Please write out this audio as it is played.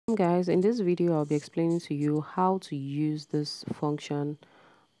Guys, in this video I'll be explaining to you how to use this function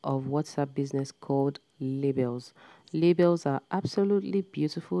of WhatsApp Business called labels. Labels are absolutely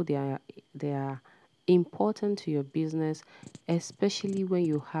beautiful. They are important to your business, especially when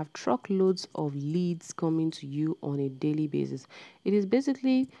you have truckloads of leads coming to you on a daily basis. It is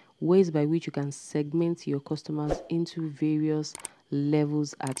basically ways by which you can segment your customers into various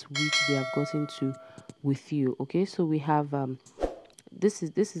levels at which they have gotten to with you. Okay, so we have this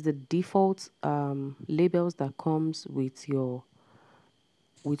is the default labels that comes with your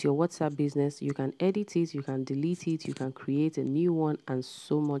WhatsApp business. You can edit it, you can delete it, you can create a new one, and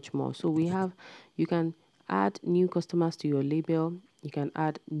so much more. So you can add new customers to your label. You can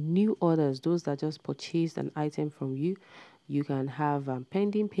add new orders, those that just purchased an item from you. You can have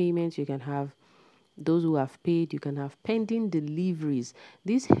pending payments. You can have those who have paid. You can have pending deliveries.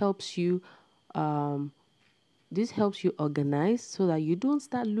 This helps you um, this helps you organize so that you don't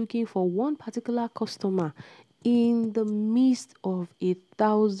start looking for one particular customer in the midst of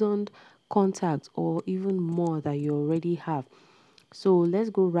 1,000 contacts or even more that you already have. So let's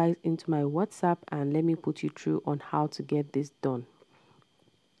go right into my WhatsApp and let me put you through on how to get this done.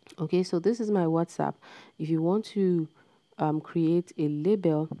 Okay, so this is my WhatsApp. If you want to create a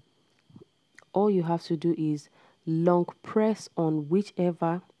label, all you have to do is long press on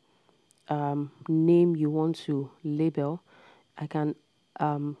whichever name you want to label. I can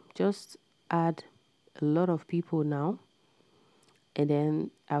just add a lot of people now, and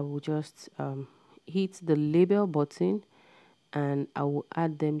then I will just hit the label button and I will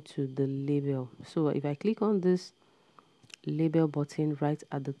add them to the label. So if I click on this label button right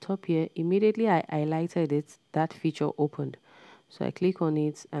at the top here, immediately I highlighted it, that feature opened. So I click on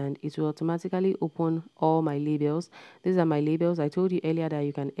it and it will automatically open all my labels. These are my labels. I told you earlier that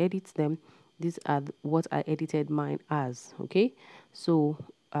you can edit them. These are what I edited mine as. Okay, so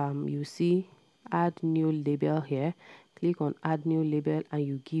you see add new label here. Click on add new label and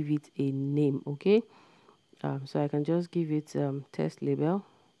you give it a name. Okay, so I can just give it test label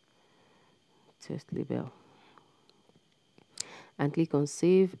and click on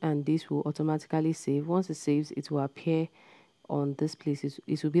save, and this will automatically save. Once it saves, it will appear on this place.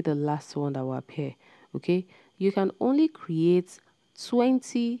 It will be the last one that will appear. Okay, you can only create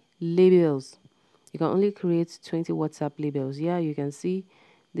 20 labels. You can only create 20 WhatsApp labels. Yeah, you can see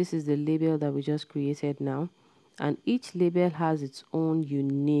this is the label that we just created now, and each label has its own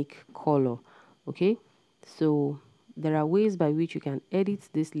unique color. Okay, so there are ways by which you can edit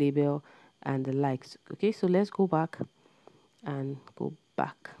this label and the likes. Okay, so let's go back and go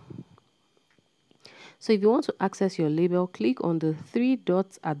back. So if you want to access your label, click on the three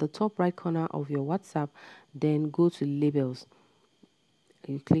dots at the top right corner of your WhatsApp, then go to labels.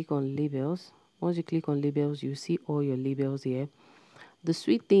 You click on labels. Once you click on labels, you see all your labels here. The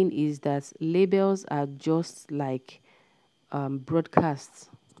sweet thing is that labels are just like broadcasts.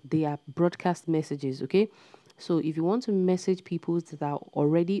 They are broadcast messages, okay? So if you want to message people that are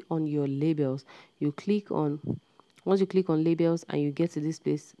already on your labels, you click on once you click on labels and you get to this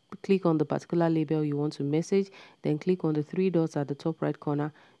place, click on the particular label you want to message, then click on the three dots at the top right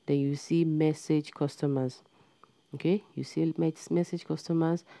corner, then you see message customers. Okay, you see message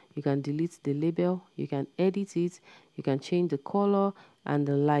customers. You can delete the label, you can edit it, you can change the color and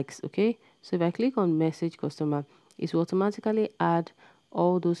the likes. Okay, so if I click on message customer, it will automatically add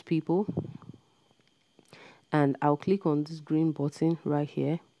all those people, and I'll click on this green button right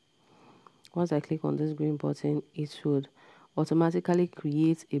here. Once I click on this green button, it should automatically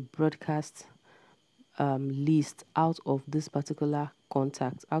create a broadcast list out of this particular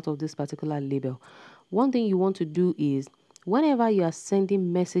contact, out of this particular label. One thing you want to do is whenever you are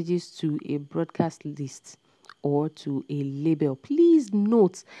sending messages to a broadcast list or to a label, please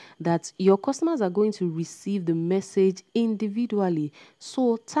note that your customers are going to receive the message individually.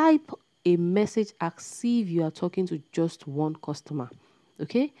 So type a message as if you are talking to just one customer.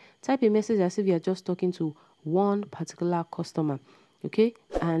 Okay, type a message as if you are just talking to one particular customer. Okay,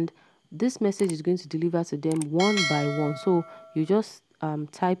 and this message is going to deliver to them one by one. So you just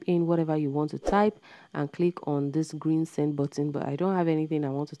type in whatever you want to type and click on this green send button, but I don't have anything I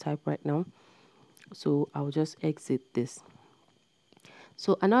want to type right now, so I'll just exit this.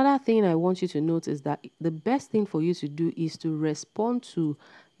 So another thing I want you to note is that the best thing for you to do is to respond to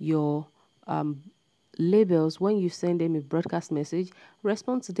your labels when you send them a broadcast message.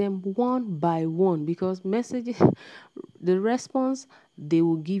 Respond to them one by one, because messages the response they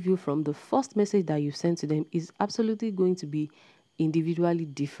will give you from the first message that you send to them is absolutely going to be individually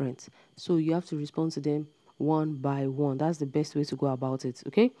different. So you have to respond to them one by one. That's the best way to go about it.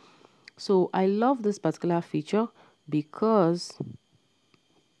 Okay, so I love this particular feature because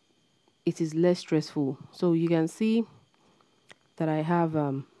it is less stressful. So you can see that I have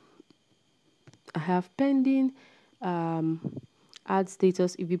pending ad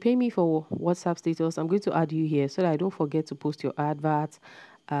status. If you pay me for WhatsApp status, I'm going to add you here so that I don't forget to post your advert.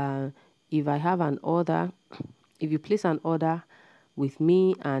 If I have an order, if you place an order with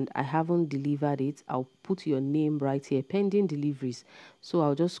me and I haven't delivered it, I'll put your name right here, pending deliveries. So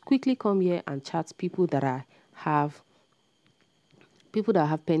I'll just quickly come here and chat people that have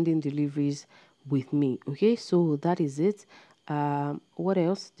pending deliveries with me. Okay, so that is it. What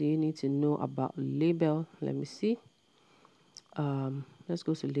else do you need to know about label? Let me see. Let's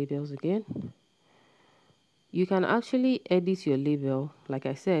go to labels again. You can actually edit your label, like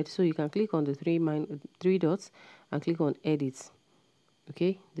I said. So you can click on the three dots and click on edit.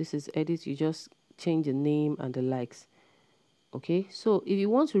 Okay, this is edit. You just change the name and the likes. Okay, so if you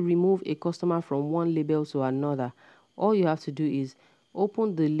want to remove a customer from one label to another, all you have to do is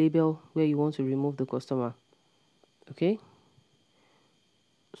open the label where you want to remove the customer. Okay,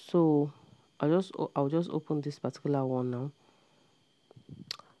 so I'll just open this particular one now.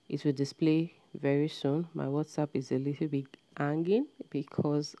 It will display very soon. My WhatsApp is a little bit hanging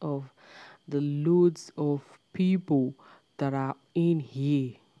because of the loads of people that are in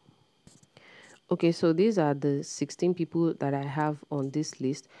here. Okay, so these are the 16 people that I have on this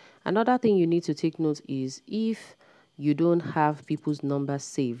list. Another thing you need to take note is if you don't have people's numbers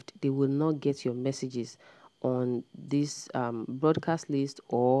saved, they will not get your messages on this broadcast list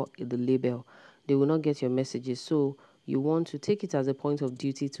or the label. They will not get your messages. So you want to take it as a point of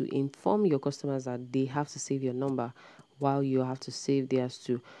duty to inform your customers that they have to save your number while you have to save theirs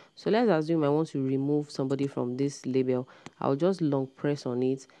too. So let's assume I want to remove somebody from this label. I'll just long press on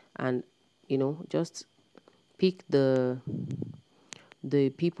it and just pick the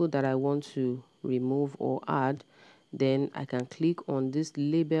people that I want to remove or add. Then I can click on this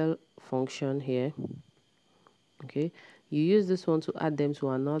label function here. Okay, you use this one to add them to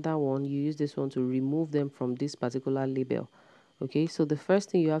another one. You use this one to remove them from this particular label. Okay, so the first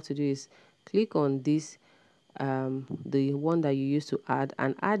thing you have to do is click on this the one that you used to add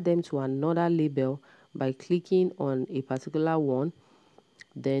and add them to another label by clicking on a particular one.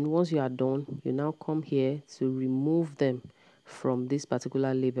 Then once you are done, you now come here to remove them from this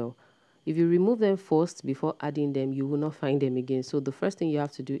particular label. If you remove them first before adding them, you will not find them again. So the first thing you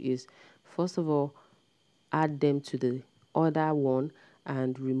have to do is, first of all, add them to the other one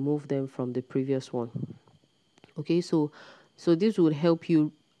and remove them from the previous one. Okay, so this would help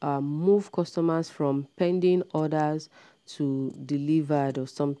you move customers from pending orders to delivered or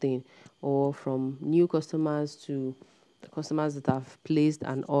something, or from new customers to customers that have placed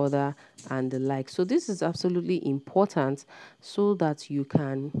an order and the like. So this is absolutely important so that you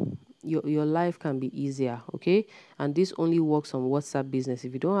can your life can be easier. Okay, and this only works on WhatsApp business.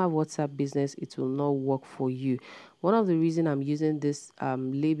 If you don't have WhatsApp business, it will not work for you. One of the reason I'm using this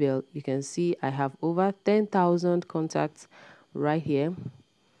label, you can see I have over 10,000 contacts right here,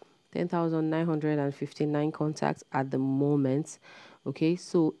 10,959 contacts at the moment. Okay,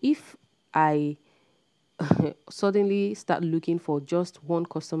 so if I suddenly start looking for just one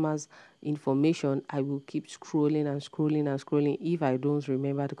customer's information, I will keep scrolling and scrolling and scrolling if I don't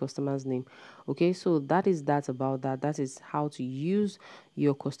remember the customer's name. Okay, so that is about that. That is how to use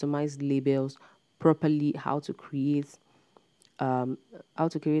your customized labels properly, how to create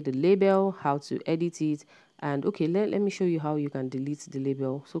the label, how to edit it. And okay, let me show you how you can delete the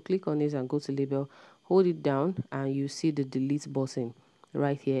label. So click on it and go to label, hold it down, and you see the delete button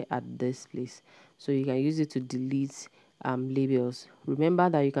right here at this place. So you can use it to delete labels. Remember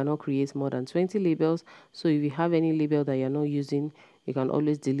that you cannot create more than 20 labels. So if you have any label that you're not using, you can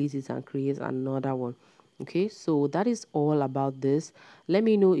always delete it and create another one. Okay, so that is all about this. Let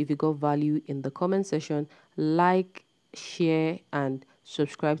me know if you got value in the comment section. Like, share, and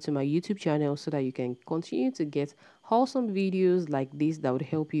subscribe to my YouTube channel so that you can continue to get wholesome videos like this that would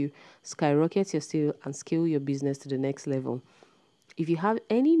help you skyrocket your sale and scale your business to the next level. If you have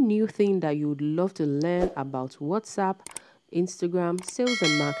any new thing that you would love to learn about WhatsApp, Instagram, sales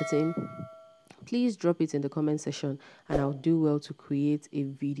and marketing, please drop it in the comment section and I'll do well to create a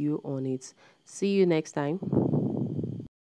video on it. See you next time.